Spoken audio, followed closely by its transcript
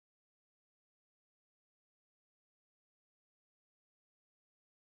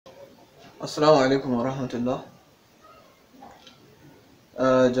Assalamu alaikum wa rahmatullah.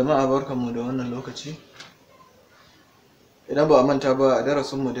 Jama'a barkanmu da wannan lokaci. Idan ba a manta ba, a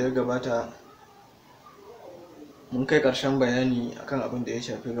darasinmu da ya gabata mun kai ƙarshen bayani akan abin da ya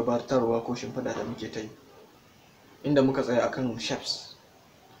shafi gabatarwa ko shimfiɗa da muke ta yi, inda muka tsaya akan shapes.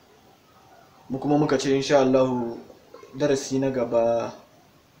 Mu kuma muka ce insha Allah darasi na gaba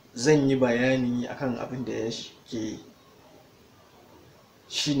zan yi bayani akan abin da ya ke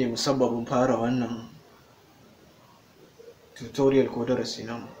shine musabbabin fara wannan tutorial ko darasi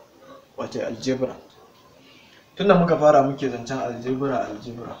namu, wato algebra. Tunda muka fara muke zancen algebra.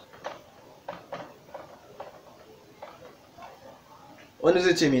 Wani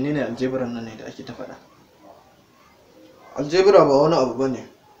zai ce menene algebra nan ne da ake ta faɗa? Algebra ba wani abu bane,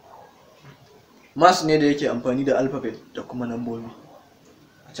 maths ne da yake amfani da alphabet da kuma lambobi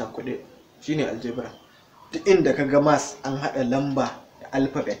a cakuɗe, shine algebra. Duk inda ka ga maths an haɗa lamba da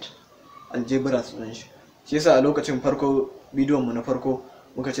alphabet, algebra sunan shi. Shi yasa a lokacin farko bidiyon mu na farko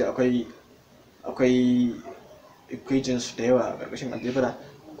muka ce akwai equations da yawa a ƙarƙashin algebra.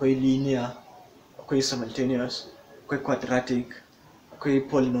 Akwai linear, akwai simultaneous, akwai quadratic, akwai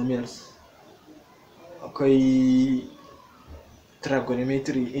polynomials, akwai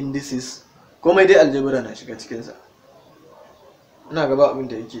trigonometry, indices, komai dai algebra na shiga cikinsa. Ina gaba abin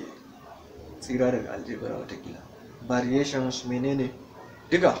da yake tsira daga algebra watakila variations, menene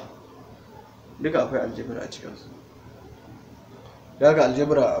duka akwai algebra a cikinsu. Daga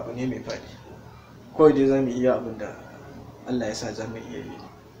algebra abu ne mai faɗi, kawai dai zamu iya abin da Allah ya sa zamu iya yi.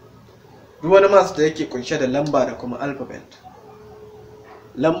 Duk wani maths da yake kunshe da lamba da kuma alphabet,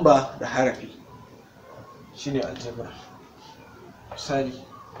 lamba da harafi, shine algebra. Misali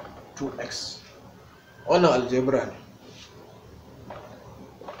 2x, wannan algebra ne,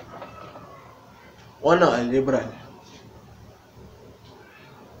 wannan algebra ne,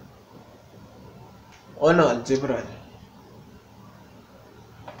 wannan algebra ne,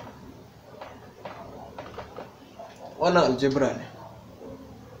 wannan algebra ne,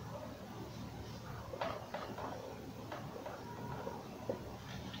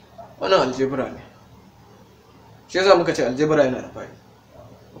 wannan algebra ne. Shi yasa muka ce algebra yana da faɗi,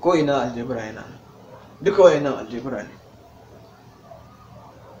 ko ina algebra yana nan, duka wayannan algebra ne.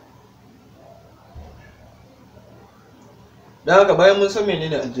 Dan haka bayan mun san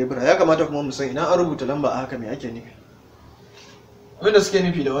menene algebra, ya kamata kuma mu san idan an rubuta lamba a haka me ake nufi. Abinda suke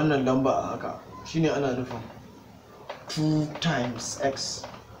nufi da wannan lamba a haka shine ana nufin 2 times x.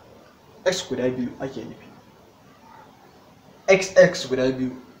 X guda biyu ake nufi, x guda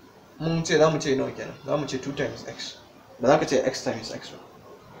biyu. Mun ce zamu ce nawa kenan? Zamu ce 2 times x, ba za ka ce x times x ba.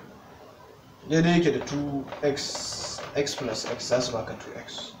 Daidai yake da 2x plus x za su baka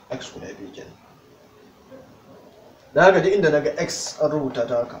 2x, x guda biyu kenan. Da haka duk inda naga x an rubuta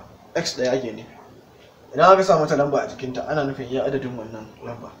ta haka, x ɗaya ake nufi. Idan aka sa mata lamba a jikinta ana nufin iya adadin wannan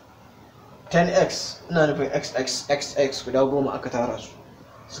lamba. 10x ina nufin x guda 10 aka tara su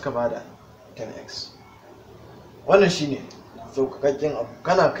suka bada 10x. Wannan shine sauƙaƙƙen abu.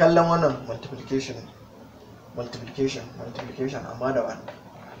 Kana kallon wannan multiplication amma da 1,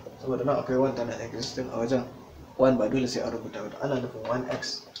 saboda nan akwai 1 tana existing a wajen 1, ba dole sai a rubuta ba, ana nufin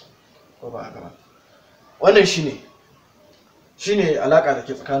 1x ko ba haka ba. Wannan shine alaka da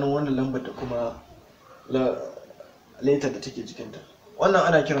ke tsakanin wannan lambar da kuma letter da take jikinta. Wannan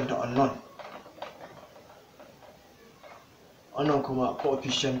ana kiranta wannan, wannan kuma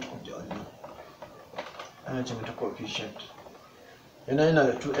coefficient of the unknown, ana ce mata coefficient. Yana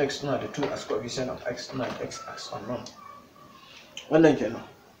da 2x, ina da 2 as coefficient of x, ina da x as unknown. Wannan kenan.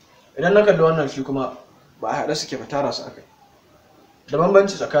 Idan na kalli wannan shi kuma ba a haɗe suke ba, tara su akai. Da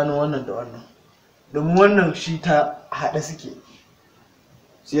bambanci tsakanin wannan da wannan, domin wannan shi ta haɗe suke,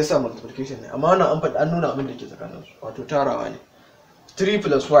 shi yasa multiplication ne, amma wannan an nuna abin da ke tsakanin su, wato tarawa ne. 3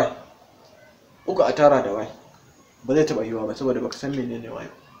 plus y, 3 a tara da y ba zai taɓa yiwa ba, saboda baka san menene y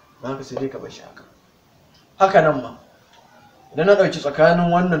ba, haka sai dai ka bar shi haka. Haka nan ma idan na ɗauki tsakanin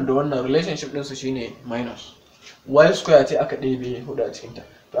wannan da wannan, relationship ɗinsu shine minus y square ce aka ɗebe 4 a cikinta.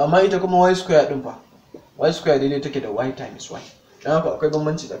 To amma ita kuma y square ɗin fa, y square daidai take da y times y. Dan haka akwai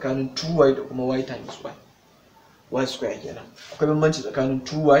bambanci tsakanin 2y da kuma y times y square kenan. Akwai bambanci tsakanin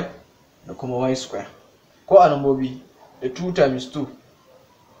 2y da kuma y square. Ko a lambobi da 2 times 2,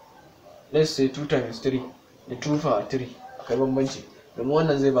 let's say 2 times 3 da 2 power 3, akwai bambanci, domin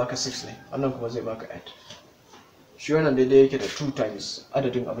wannan zai baka 6 ne, wannan kuma zai baka 8. Shi wannan daidai yake da 2 times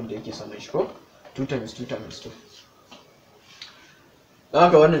adadin abin da yake saman shi, ko 2 times 2 times 2. Dan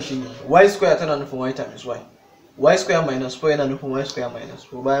haka wannan shine y square tana nufin y times y square minus 4 yana nufin y square minus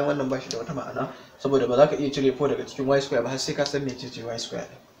 4. Bayan wannan ba shi da wata ma'ana, saboda ba za ka iya cire 4 daga cikin y square ba har sai ka san mecece y square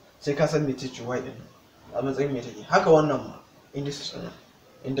ɗin. sai ka san mece ce y din a matsayin me take. Haka wannan ma indices din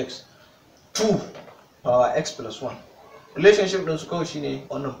index 2 power x plus 1 relationship din su kawai shine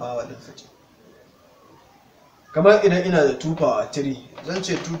wannan power din sa ce. Kamar idan ina da 2 power 3 zan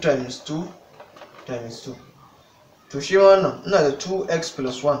ce 2 times 2 times 2. To shi wannan ina da 2x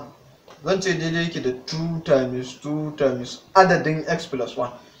plus 1 zan ce daidai yake da 2 times 2 times adadin x plus 1.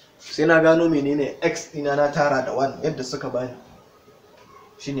 Sai na gano menene x dina na tara da 1 yadda suka bani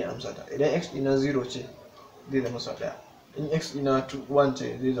shine amsa ta. Idan x dina 0 ce zai zama sau daya, in x dina 1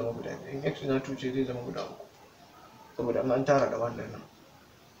 ce zai zama guda biyu, in x dina 2 ce zai zama guda uku, saboda an tara da 1 da nan.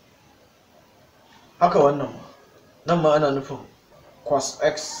 Haka wannan ma nan ma ana nufin cos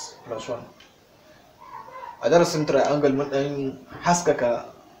x plus 1. A darasin triangle mun dan haskaka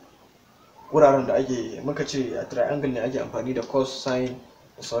wuraren da muka ce a triangle ne ake amfani da cos, sin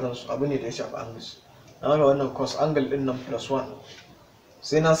da sauransu, abu ne da ya shafi angles. Na ga wannan cos angle din nan plus 1,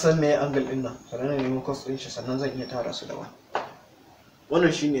 sai na san me angle din nan sannan na nemi cos din shi, sannan zan iya tara su da 1.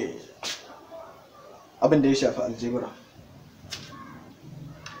 Wannan shine abin da ya shafi algebra.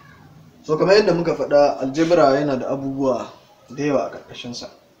 So kamar yadda muka faɗa, algebra yana da abubuwa da yawa a ƙarƙashin sa.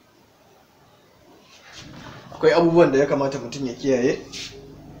 Akwai abubuwan da ya kamata mutum ya kiyaye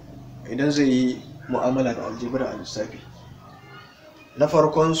idan zai yi mu'amala da algebra a lissafi. Na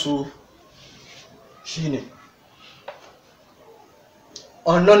farkon su shine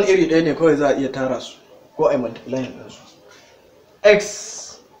wannan iri ɗaya ne kawai za a iya tara su ko a multiplying din su.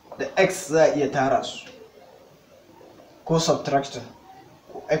 X da x za a iya tara su ko subtraction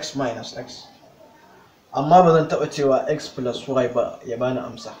ko x minus x, amma ba zan taɓa cewa x plus y ba ya bani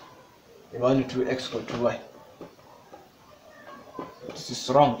amsa, ya bani 2x ko 2y. This is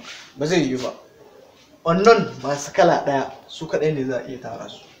wrong, ba zai yi ba. Wannan masu kala ɗaya su kaɗai ne za a iya tara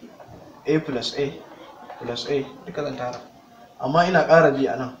su. A plus a plus a duka zan tara, amma ina ƙara b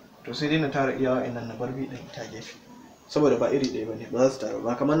a nan to sai dai na tara iya wa'annan na bar b ɗin ta gefe, saboda ba iri ɗaya bane, ba za su taru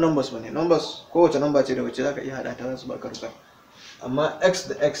ba kamar numbers bane. Numbers kowace number ce da wacce zaka iya haɗa ta za su baka result, amma x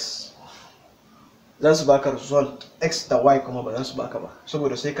da x za su baka result, x da y kuma ba za su baka ba,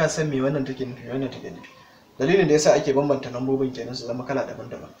 saboda sai ka san me wannan take nufi, wannan take nufi. Dalilin da yasa ake bambanta lambobin kenan su zama kala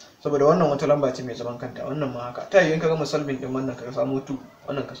daban-daban, saboda wannan wata lamba ce mai zaman kanta, wannan ma haka. Ta yi in ka gama solving din wannan ka samu 2,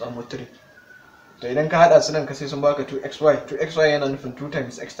 wannan ka samu 3, to idan ka hada su nan ka sai sun baka 2xy. 2xy yana nufin 2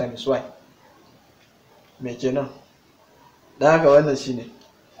 times x times y, me kenan? Dan haka wannan shine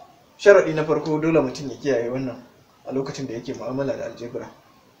sharadi na farko, dole mutum ya kiyaye wannan a lokacin da yake mu'amala da algebra,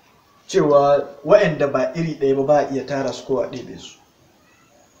 cewa wa'anda ba iri ɗaya ba a iya tara su ko a ɗebe su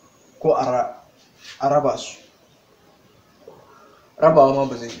ko a raba su. Rabawa ma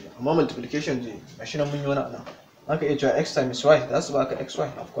ba zai yi, amma multiplication zai yi. Gashi nan mun yi wani anan, haka iya cewa x times y za su baka xy,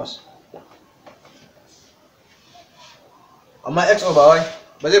 of course, amma x over y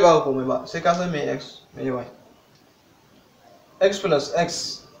ba zai baka komai ba, sai ka san me x me y. X plus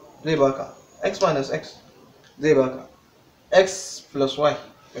x zai baka, x minus x zai baka, x plus y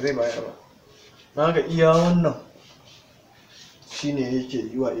ba zai bayar ba. Na haka iya wannan shine yake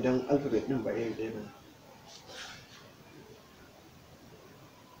yiwa idan alphabet din ba iri ɗaya bane.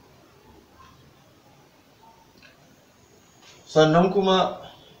 Sannan kuma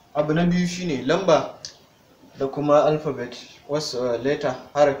abu na biyu shine lamba da kuma alphabet, wasu letter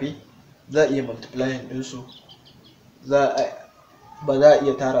harafi za a iya multiplying din su, ba za a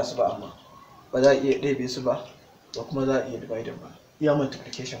iya tara su ba, amma ba za a iya ɗebe su ba, ba kuma za a iya dividing ba. Iya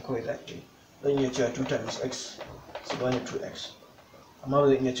multiplication kawai za a iya. Zan iya cewa 2 times x su bani 2x, amma ba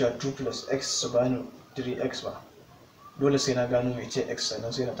zan iya cewa 2 plus x su bani 3x ba. Dole sai na gano mai ce x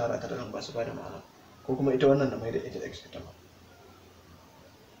sannan sai na tara ta da nan ba su bada ma'ana, ko kuma ita wannan da mai da ita x ita ba.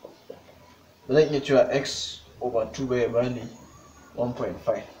 Ba zan iya cewa x over 2 ba ya bani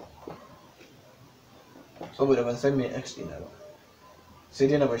 1.5, saboda ban san me x ina ba, sai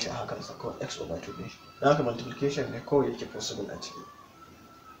dai na bar shi a hakan sa kawai x over 2 din shi. Dan haka multiplication ne kawai yake possible a ciki.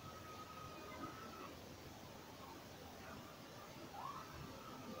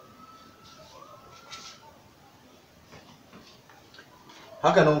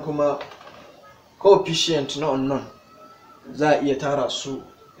 Haka nan kuma coefficient na unknown za a iya tara su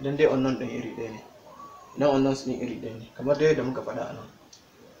idan dai unknown din iri ɗaya ne, idan unknown din iri ɗaya ne, kamar dai yadda muka faɗa a nan.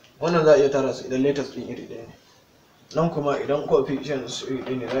 Wannan za a iya tara su idan letters din iri ɗaya ne, nan kuma idan coefficients iri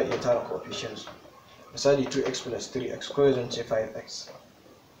ɗaya ne za a iya tara coefficients. Misali 2x plus 3x ko ya zance 5x,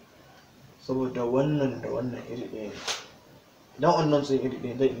 saboda wannan da wannan iri ɗaya ne. Idan unknown din iri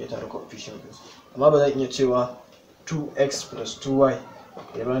ɗaya zai iya tara coefficients, amma ba zan iya cewa 2x plus 2y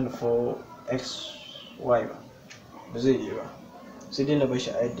ya bani 4xy ba zai yi ba, sai dai na bar shi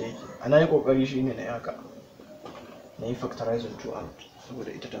a yadda yake. Ana yi kokari shine na haka, na yi factorizing 2 out saboda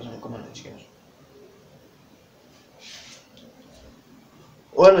ita ta zama common a cikinsu.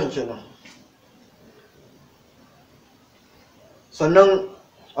 Wannan kenan. Sannan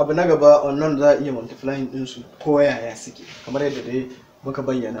abu na gaba, wannan za a iya multiplying ɗinsu ko yaya suke, kamar yadda dai muka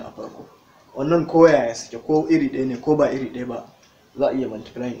bayyana a farko. Wannan ko yaya suke, ko iri ɗaya ne ko ba iri ɗaya ba, za a iya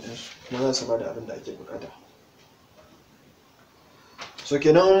multiplying ɗinsu kuma za su bada abin da ake bukata. So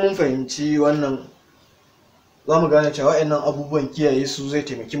kenan mun fahimci wannan, za mu gane cewa waɗannan abubuwan kiyaye su zai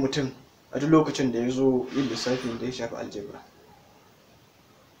taimaki mutum a duk lokacin da ya zo yin lissafin da ya shafi algebra.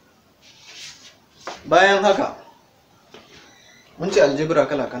 Bayan haka mun ce algebra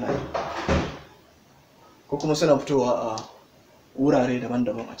kala-kala ne, ko kuma suna fitowa a wurare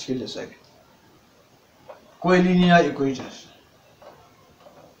daban-daban a cikin lissafi. Akwai linear equations,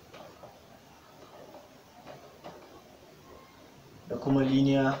 da kuma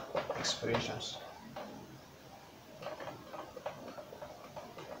linear expressions.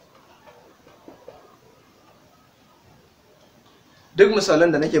 Duk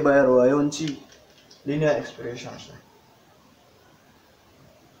misalan da nake bayarwa yawanci linear expressions ne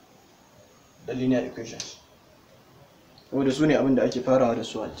da linear equations, saboda su ne abin da ake farawa da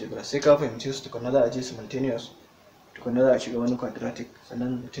su a algebra. Sai ka fahimce su tukunna za a je simultaneous, tukunna za a shiga wani quadratic,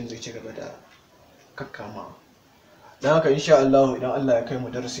 sannan mutum zai ci gaba da kakkamawa. Don haka insha Allah, idan Allah ya kai mu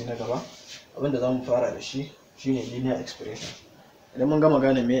darasi na gaba, abin da za mu fara da shi shine linear expressions. Idan mun gama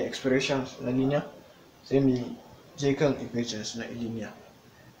gane me expressions na linear, sai mu je kan equations na linear.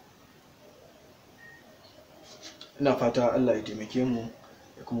 Ina fata Allah ya taimake mu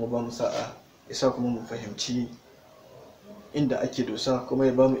ya kuma ba mu sa'a, ya sa kuma mu fahimci inda ake dosa, kuma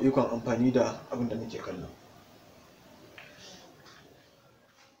ya ba mu ikon amfani da abin da muke kallo.